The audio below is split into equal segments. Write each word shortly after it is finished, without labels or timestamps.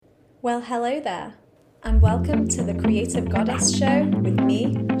Well, hello there, and welcome to the Creative Goddess Show with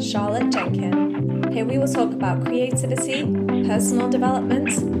me, Charlotte Jenkin. Here we will talk about creativity, personal development,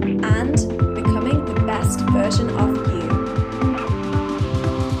 and becoming the best version of you.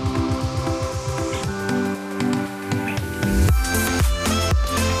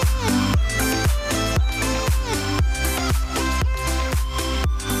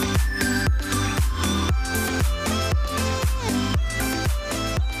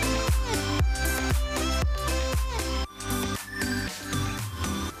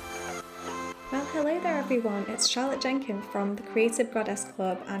 Everyone, it's Charlotte Jenkin from the Creative Goddess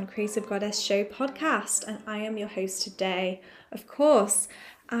Club and Creative Goddess Show podcast, and I am your host today. Of course,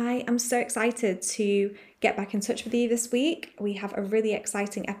 I am so excited to get back in touch with you this week. We have a really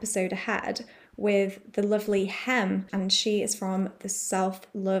exciting episode ahead with the lovely Hem, and she is from the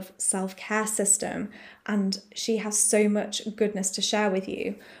Self-Love Self-Care System, and she has so much goodness to share with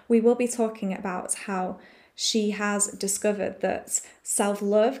you. We will be talking about how she has discovered that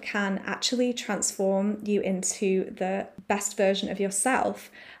self-love can actually transform you into the best version of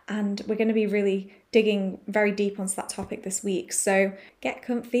yourself. And we're going to be really digging very deep onto that topic this week. So get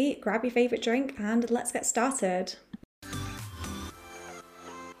comfy, grab your favorite drink, and let's get started.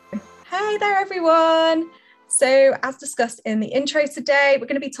 Hi there, everyone. So as discussed in the intro today, we're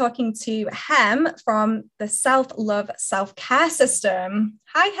going to be talking to Hem from the Self-Love Self-Care System.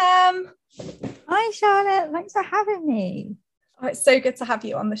 Hi, Hem. Hi, Charlotte. Thanks for having me. Oh, it's so good to have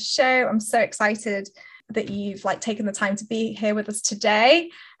you on the show. I'm so excited that you've taken the time to be here with us today,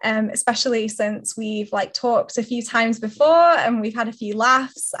 especially since we've talked a few times before and we've had a few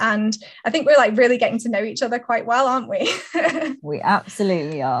laughs, and I think we're really getting to know each other quite well, aren't we? We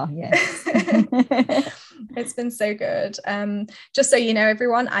absolutely are, yes. It's been so good. Just so you know,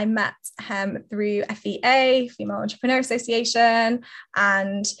 everyone, I met Hem through FEA, Female Entrepreneur Association,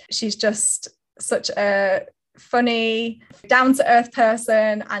 and she's just such a funny, down-to-earth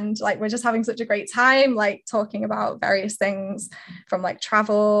person, and we're just having such a great time talking about various things from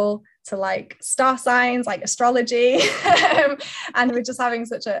travel to star signs, astrology, and we're just having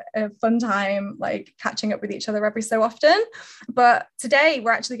such a fun time catching up with each other every so often. But today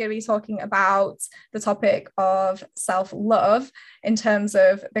we're actually going to be talking about the topic of self-love in terms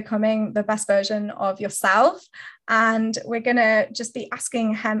of becoming the best version of yourself, and we're going to just be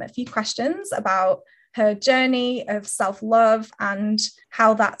asking Hem a few questions about her journey of self-love and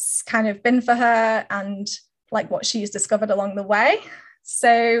how that's kind of been for her, and what she's discovered along the way.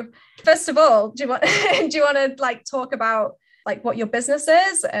 So first of all, do you want to talk about what your business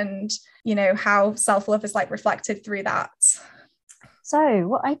is and how self-love is reflected through that? So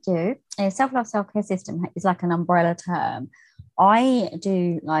what I do is Self-Love Self-Care System is an umbrella term. I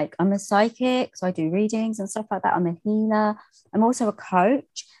do I'm a psychic, so I do readings and stuff like that. I'm a healer. I'm also a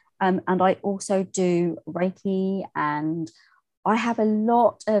coach, and I also do Reiki, and I have a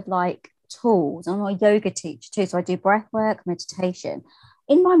lot of tools. I'm a yoga teacher too, so I do breath work, meditation.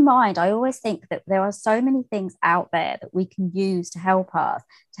 In my mind, I always think that there are so many things out there that we can use to help us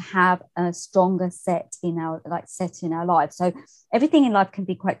to have a stronger set in our lives. So everything in life can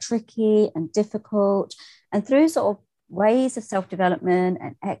be quite tricky and difficult, and through sort of ways of self-development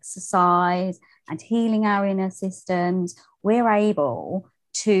and exercise and healing our inner systems, we're able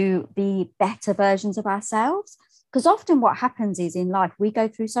to be better versions of ourselves. Because often what happens is in life, we go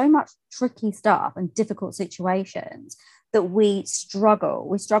through so much tricky stuff and difficult situations that we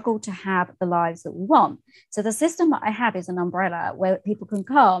struggle to have the lives that we want. So the system that I have is an umbrella where people can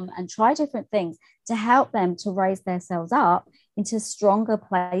come and try different things to help them to raise themselves up into stronger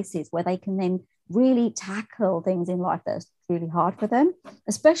places where they can then really tackle things in life that's really hard for them,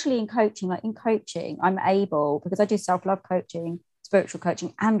 especially in coaching. In coaching, I'm able, because I do self-love coaching, spiritual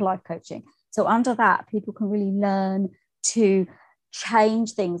coaching, and life coaching. So under that, people can really learn to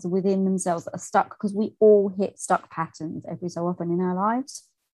change things within themselves that are stuck, because we all hit stuck patterns every so often in our lives.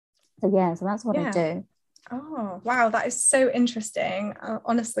 So that's what I do. Oh, wow. That is so interesting.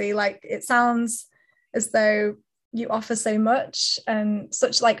 Honestly, it sounds as though you offer so much and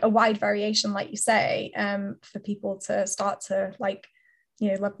such a wide variation, like you say, for people to start to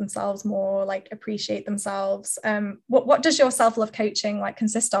love themselves more, appreciate themselves. What does your self-love coaching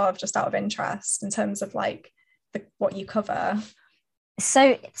consist of, just out of interest, in terms of what you cover?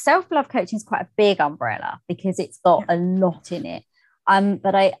 So self-love coaching is quite a big umbrella because it's got a lot in it.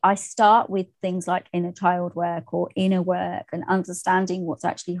 But I start with things like inner child work or inner work, and understanding what's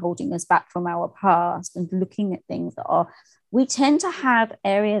actually holding us back from our past, and looking at things that we tend to have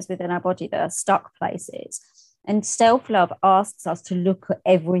areas within our body that are stuck places. And self-love asks us to look at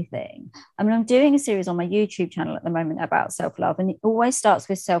everything. I mean, I'm doing a series on my YouTube channel at the moment about self-love, and it always starts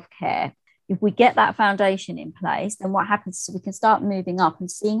with self-care. If we get that foundation in place, then what happens is we can start moving up and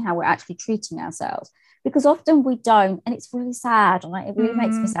seeing how we're actually treating ourselves. Because often we don't, and it's really sad, and it really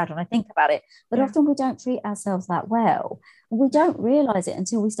makes me sad when I think about it, but often we don't treat ourselves that well. And we don't realize it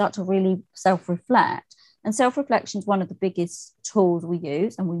until we start to really self-reflect. And self-reflection is one of the biggest tools we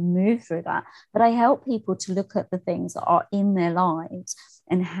use, and we move through that. But I help people to look at the things that are in their lives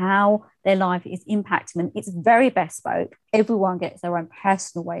and how their life is impacting them. It's very bespoke. Everyone gets their own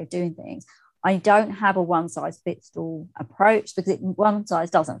personal way of doing things. I don't have a one size fits all approach, because one size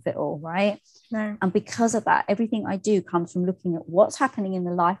doesn't fit all, right? No. And because of that, everything I do comes from looking at what's happening in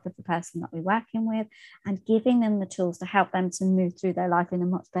the life of the person that we're working with and giving them the tools to help them to move through their life in a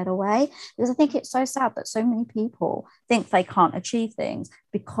much better way. Because I think it's so sad that so many people think they can't achieve things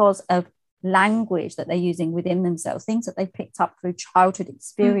because of language that they're using within themselves, things that they've picked up through childhood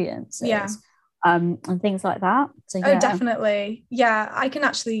experiences. And things like that. So, yeah. Oh, definitely. Yeah, I can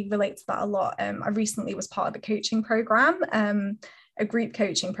actually relate to that a lot. I recently was part of a coaching program, a group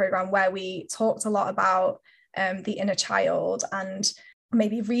coaching program, where we talked a lot about the inner child and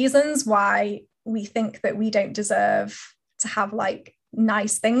maybe reasons why we think that we don't deserve to have like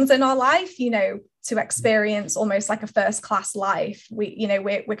nice things in our life, you know, to experience almost like a first class life.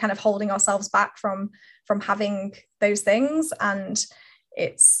 We're kind of holding ourselves back from having those things. And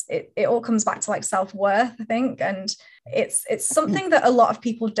it all comes back to like self-worth, I think, and it's something that a lot of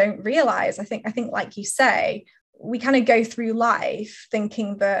people don't realize. I think like you say, we kind of go through life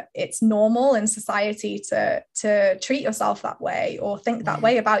thinking that it's normal in society to treat yourself that way or think that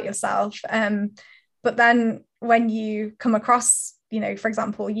way about yourself, but then when you come across, you know, for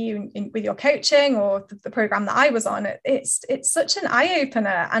example, with your coaching or the program that I was on, it's such an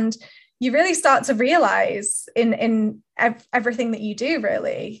eye-opener, and you really start to realize in everything that you do,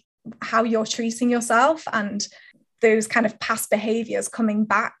 really, how you're treating yourself, and those kind of past behaviors coming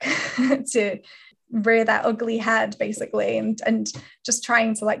back to rear their ugly head, basically, and just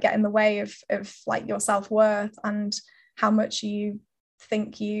trying to like get in the way of like your self-worth and how much you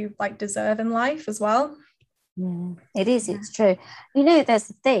think you like deserve in life as well. Yeah, it is. It's true. You know, there's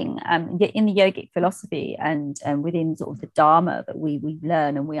a thing in the yogic philosophy and within sort of the Dharma that we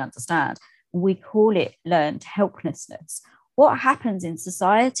learn and we understand. We call it learned helplessness. What happens in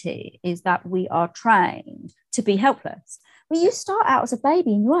society is that we are trained to be helpless. But you start out as a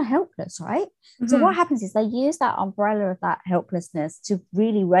baby and you are helpless, right? Mm-hmm. So what happens is they use that umbrella of that helplessness to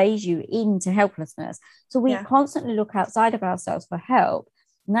really raise you into helplessness. So we constantly look outside of ourselves for help.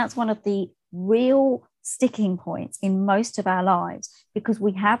 And that's one of the real sticking points in most of our lives, because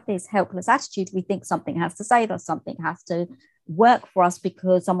we have this helpless attitude. We think something has to save us, something has to work for us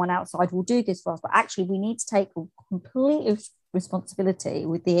because someone outside will do this for us. But actually, we need to take complete responsibility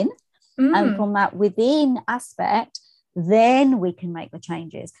within. And from that within aspect, then we can make the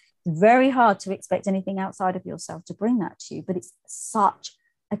changes. It's very hard to expect anything outside of yourself to bring that to you, but it's such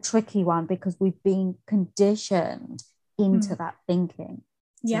a tricky one because we've been conditioned into that thinking.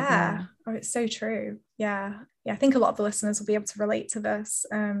 So, Oh, it's so true. I think a lot of the listeners will be able to relate to this,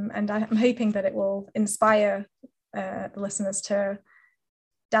 and I'm hoping that it will inspire the listeners to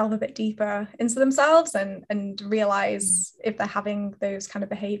delve a bit deeper into themselves and realize if they're having those kind of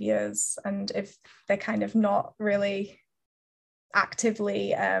behaviors and if they're kind of not really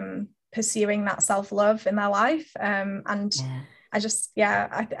actively pursuing that self-love in their life. I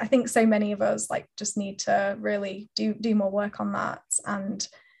think so many of us like just need to really do more work on that and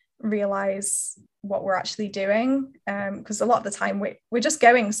realize what we're actually doing, because a lot of the time we're just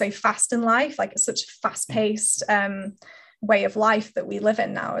going so fast in life. Like, it's such a fast-paced way of life that we live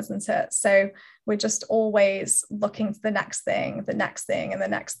in now, isn't it? So we're just always looking to the next thing and the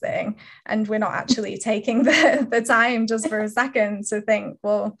next thing, and we're not actually taking the time just for a second to think,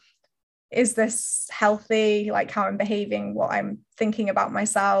 well, is this healthy? Like, how I'm behaving, what I'm thinking about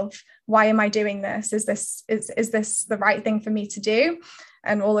myself, why am I doing this? Is this the right thing for me to do?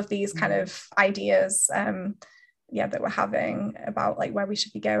 And all of these kind of ideas that we're having about like where we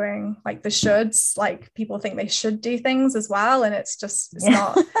should be going, like the shoulds, like people think they should do things as well, and it's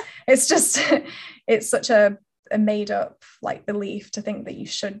not. It's such a made up like belief to think that you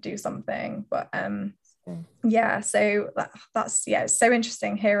should do something. But so that's it's so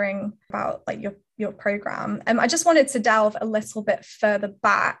interesting hearing about like your program. I just wanted to delve a little bit further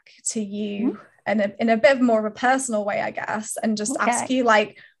back to you and in a bit more of a personal way, I guess, and just ask you,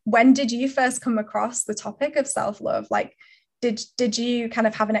 like, when did you first come across the topic of self-love? Like, did you kind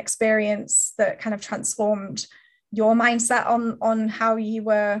of have an experience that kind of transformed your mindset on how you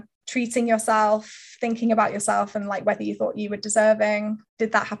were treating yourself, thinking about yourself and like whether you thought you were deserving?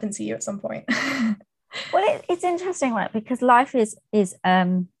 Did that happen to you at some point? Well, it's interesting, right? Because life is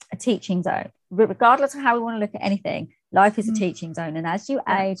a teaching zone. Regardless of how we want to look at anything, life is a teaching zone. And as you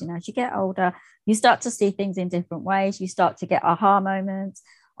age and as you get older, you start to see things in different ways. You start to get aha moments.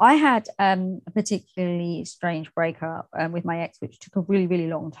 I had a particularly strange breakup with my ex, which took a really, really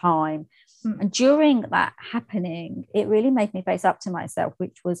long time. And during that happening, it really made me face up to myself,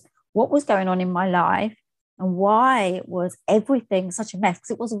 which was what was going on in my life and why was everything such a mess,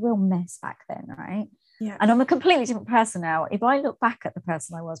 because it was a real mess back then, right? Yeah. And I'm a completely different person now. If I look back at the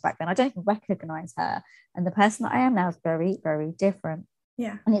person I was back then, I don't even recognize her. And the person that I am now is very, very different.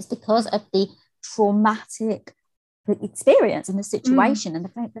 Yeah. And it's because of the traumatic experience and the situation and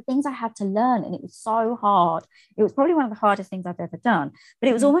the things I had to learn. And it was so hard. It was probably one of the hardest things I've ever done. But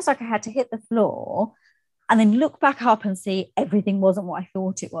it was almost like I had to hit the floor and then look back up and see everything wasn't what I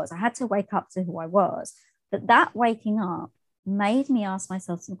thought it was. I had to wake up to who I was. But that waking up made me ask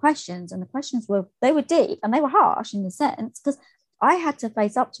myself some questions, and the questions were deep and they were harsh in the sense because I had to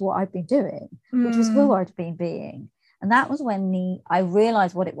face up to what I'd been doing, which was who I'd been being. And that was when I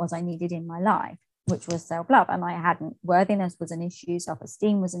realized what it was I needed in my life, which was self-love. And I hadn't. Worthiness was an issue,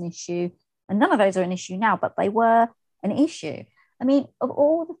 self-esteem was an issue, and none of those are an issue now, but they were an issue. I mean, of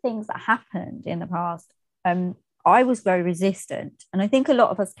all the things that happened in the past, I was very resistant, and I think a lot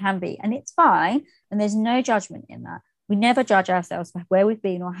of us can be, and it's fine, and there's no judgment in that. We never judge ourselves for where we've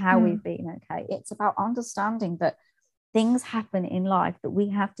been or how we've been, okay? It's about understanding that things happen in life that we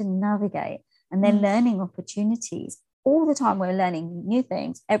have to navigate, and then learning opportunities. All the time we're learning new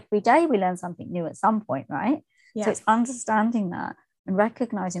things. Every day we learn something new at some point, right? Yeah. So it's understanding that and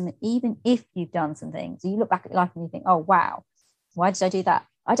recognizing that even if you've done some things, you look back at life and you think, oh, wow, why did I do that?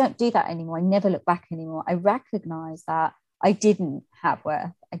 I don't do that anymore. I never look back anymore. I recognize that I didn't have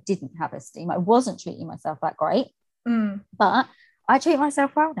worth. I didn't have esteem. I wasn't treating myself that great. But I treat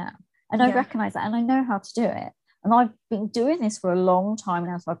myself well now, and I recognize that, and I know how to do it, and I've been doing this for a long time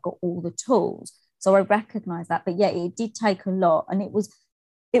now, so I've got all the tools, so I recognize that. But it did take a lot, and it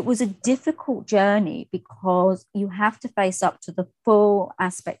was a difficult journey because you have to face up to the full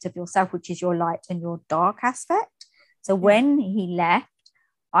aspect of yourself, which is your light and your dark aspect. So when he left,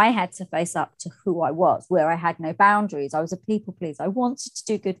 I had to face up to who I was, where I had no boundaries. I was a people pleaser. I wanted to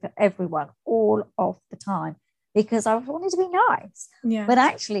do good for everyone all of the time, because I wanted to be nice. Yeah. But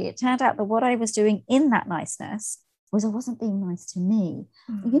actually, it turned out that what I was doing in that niceness was I wasn't being nice to me.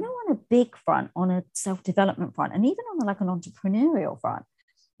 You know, on a big front, on a self-development front, and even on like an entrepreneurial front,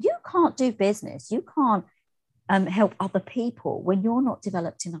 you can't do business. You can't help other people when you're not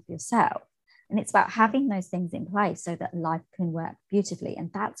developed enough yourself. And it's about having those things in place so that life can work beautifully.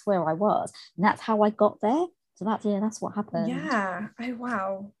 And that's where I was. And that's how I got there. So that's what happened. Yeah. Oh,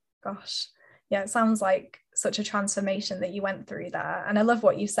 wow. Gosh. Yeah, it sounds like such a transformation that you went through there. And I love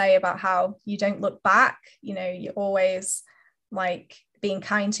what you say about how you don't look back. You know, you're always like being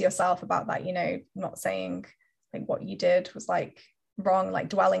kind to yourself about that, you know, not saying like what you did was like wrong, like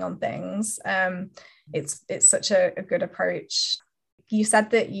dwelling on things. It's such a good approach. You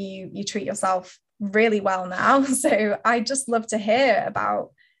said that you treat yourself really well now. So I just love to hear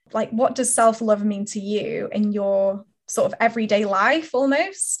about like, what does self-love mean to you in your sort of everyday life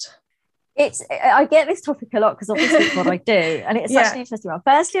almost? I get this topic a lot because obviously it's what I do, and it's such an interesting one.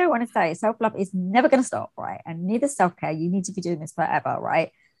 Firstly, I want to say self-love is never going to stop, right? And neither self-care. You need to be doing this forever, right?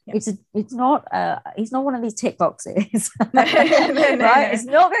 Yeah. It's not one of these tick boxes, no, right? No. It's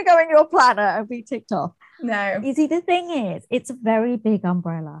not going to go in your planner and be ticked off. No. You see, the thing is, it's a very big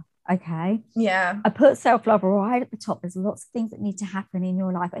umbrella. Okay. Yeah. I put self-love right at the top. There's lots of things that need to happen in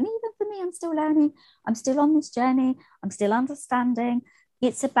your life, and even for me, I'm still learning. I'm still on this journey. I'm still understanding.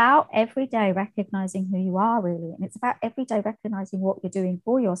 It's about every day recognizing who you are, really. And it's about every day recognizing what you're doing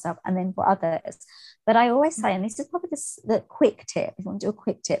for yourself and then for others. But I always say, and this is probably the quick tip, if you want to do a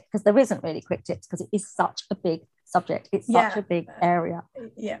quick tip, because there isn't really quick tips because it is such a big subject. It's such a big area.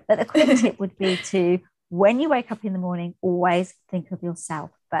 Yeah. But the quick tip would be to, when you wake up in the morning, always think of yourself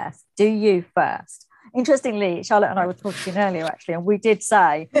first. Do you first. Interestingly, Charlotte and I were talking earlier, actually, and we did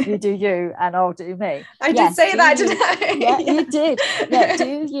say, you do you and I'll do me. I did say that, didn't I? Yeah, you did. Yeah,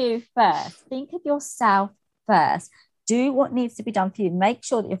 do you first. Think of yourself first. Do what needs to be done for you. Make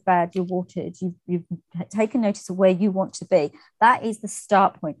sure that you're fed, you're watered, you've taken notice of where you want to be. That is the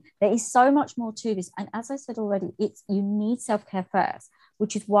start point. There is so much more to this. And as I said already, you need self-care first,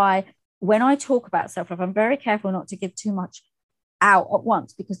 which is why when I talk about self-love, I'm very careful not to give too much out at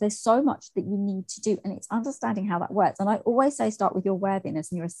once, because there's so much that you need to do, and it's understanding how that works. And I always say start with your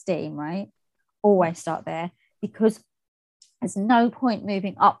worthiness and your esteem, right? Always start there, because There's no point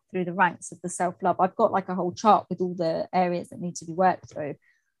moving up through the ranks of the self-love. I've got like a whole chart with all the areas that need to be worked through.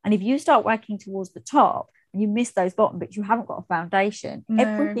 And if you start working towards the top and you miss those bottom bits, you haven't got a foundation. No.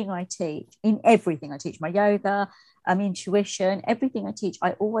 Everything I teach, my yoga, intuition, everything I teach,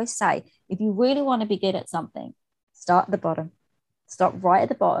 I always say, if you really want to be good at something, start at the bottom. Start right at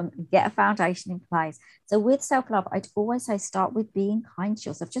the bottom and get a foundation in place. So with self-love, I'd always say start with being kind to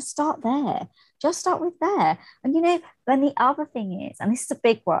yourself. Just start there. Just start with there. And, you know, then the other thing is, and this is a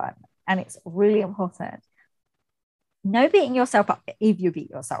big one, and it's really important, no beating yourself up if you beat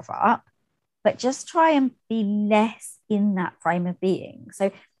yourself up, but just try and be less in that frame of being.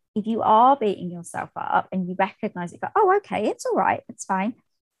 So if you are beating yourself up and you recognize it, go, oh, okay, it's all right, it's fine.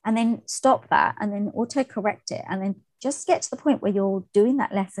 And then stop that and then auto correct it. And then just get to the point where you're doing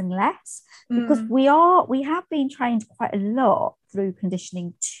that less and less, because we have been trained quite a lot through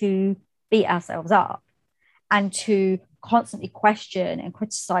conditioning to beat ourselves up and to constantly question and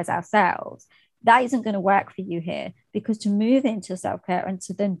criticize ourselves. That isn't going to work for you here, because to move into self-care and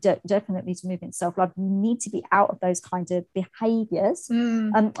to then definitely to move into self-love, you need to be out of those kinds of behaviors.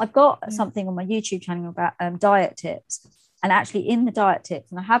 I've got something on my YouTube channel about diet tips, and actually in the diet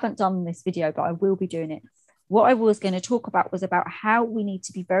tips, and I haven't done this video, but I will be doing it, what I was going to talk about was about how we need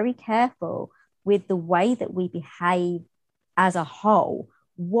to be very careful with the way that we behave as a whole.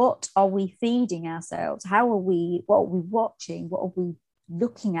 What are we feeding ourselves? What are we watching? What are we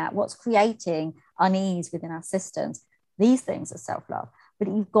looking at? What's creating unease within our systems? These things are self-love. But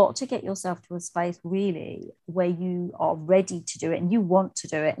you've got to get yourself to a space really where you are ready to do it and you want to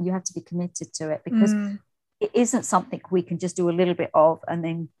do it, and you have to be committed to it, because it isn't something we can just do a little bit of and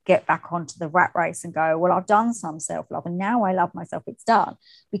then get back onto the rat race and go, well, I've done some self-love and now I love myself, it's done.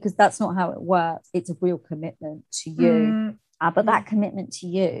 Because that's not how it works. It's a real commitment to you. But that commitment to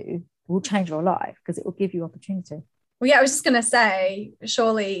you will change your life, because it will give you opportunity. Well, yeah, I was just going to say,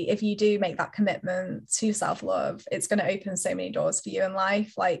 surely if you do make that commitment to self-love, it's going to open so many doors for you in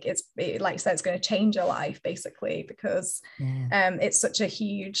life. Like like you said, it's going to change your life basically, because it's such a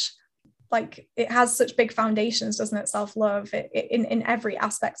huge, like, it has such big foundations, doesn't it? Self-love in every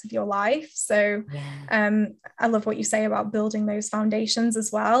aspect of your life. So I love what you say about building those foundations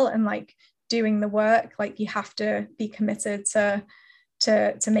as well, and like doing the work. Like, you have to be committed to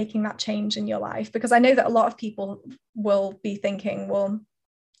making that change in your life, because I know that a lot of people will be thinking, well,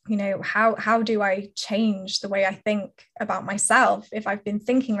 you know, how do I change the way I think about myself if I've been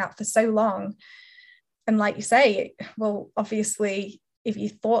thinking that for so long? And like you say, well, obviously, if you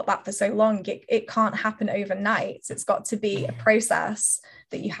thought that for so long, it can't happen overnight. It's got to be a process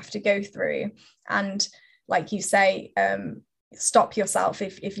that you have to go through. And like you say, stop yourself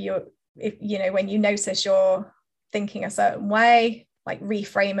if you know, when you notice you're thinking a certain way, like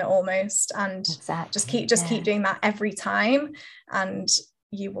reframe it almost, and just keep doing that every time, and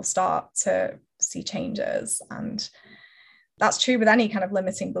you will start to see changes. And that's true with any kind of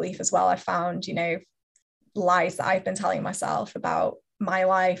limiting belief as well. I found, you know, lies that I've been telling myself about my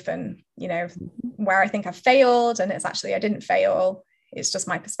life, and, you know, where I think I've failed, and it's actually I didn't fail, it's just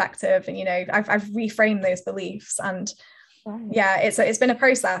my perspective. And, you know, I've reframed those beliefs, and it's been a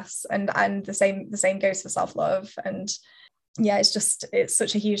process, and the same goes for self-love. And yeah, it's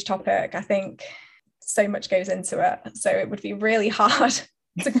such a huge topic. I think so much goes into it, so it would be really hard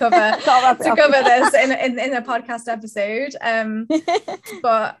to cover this in a podcast episode,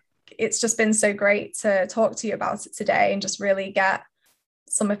 but it's just been so great to talk to you about it today, and just really get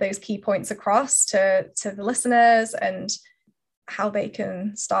some of those key points across to the listeners, and how they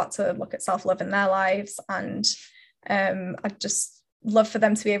can start to look at self-love in their lives. And I'd just love for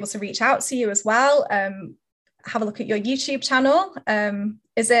them to be able to reach out to you as well. Have a look at your YouTube channel.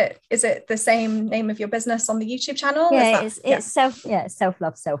 Is it the same name of your business on the YouTube channel? It's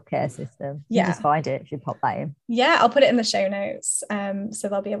self-love self-care system. You just find it if you pop that in. I'll put it in the show notes, so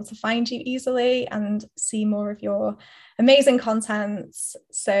they'll be able to find you easily and see more of your amazing content.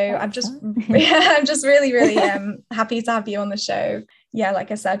 So I'm just really happy to have you on the show.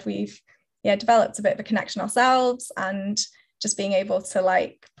 Like I said, we've developed a bit of a connection ourselves, and just being able to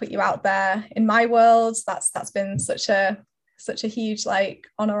like put you out there in my world, that's been such a huge like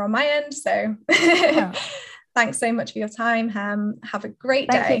honor on my end. So thanks so much for your time, Hem. Have a great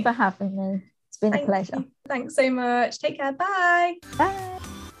day. Thank you for having me. It's been a pleasure. Thanks so much. Take care. Bye. Bye.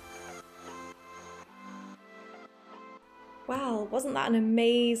 Wow, wasn't that an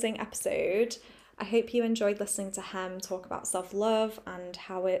amazing episode? I hope you enjoyed listening to Hem talk about self-love and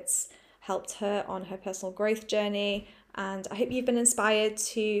how it's helped her on her personal growth journey. And I hope you've been inspired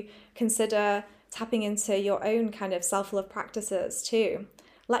to consider tapping into your own kind of self-love practices too.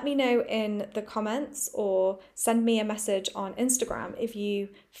 Let me know in the comments or send me a message on Instagram if you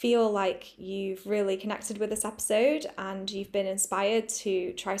feel like you've really connected with this episode and you've been inspired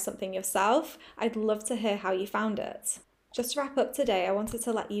to try something yourself. I'd love to hear how you found it. Just to wrap up today, I wanted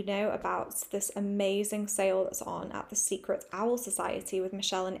to let you know about this amazing sale that's on at the Secret Owl Society with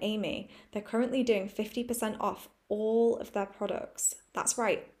Michelle and Amy. They're currently doing 50% off all of their products. That's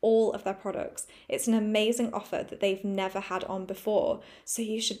right, all of their products. It's an amazing offer that they've never had on before, so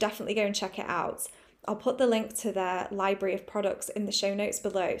you should definitely go and check it out. I'll put the link to their library of products in the show notes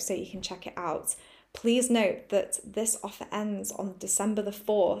below so you can check it out. Please note that this offer ends on December the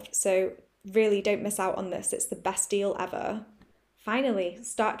 4th, so really don't miss out on this. It's the best deal ever. Finally,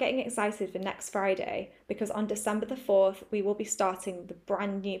 start getting excited for next Friday, because on December the 4th, we will be starting the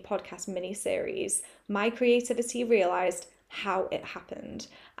brand new podcast mini-series, My Creativity Realized, How It Happened.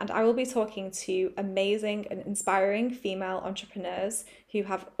 And I will be talking to amazing and inspiring female entrepreneurs who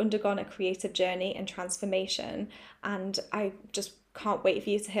have undergone a creative journey and transformation. And I just can't wait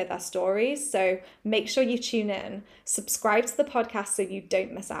for you to hear their stories. So make sure you tune in, subscribe to the podcast so you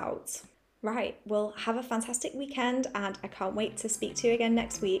don't miss out. Right, well, have a fantastic weekend, and I can't wait to speak to you again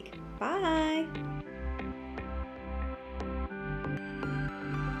next week. Bye!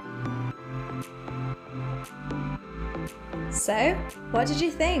 So, what did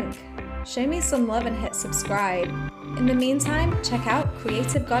you think? Show me some love and hit subscribe. In the meantime, check out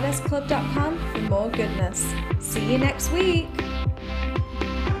creativegoddessclub.com for more goodness. See you next week!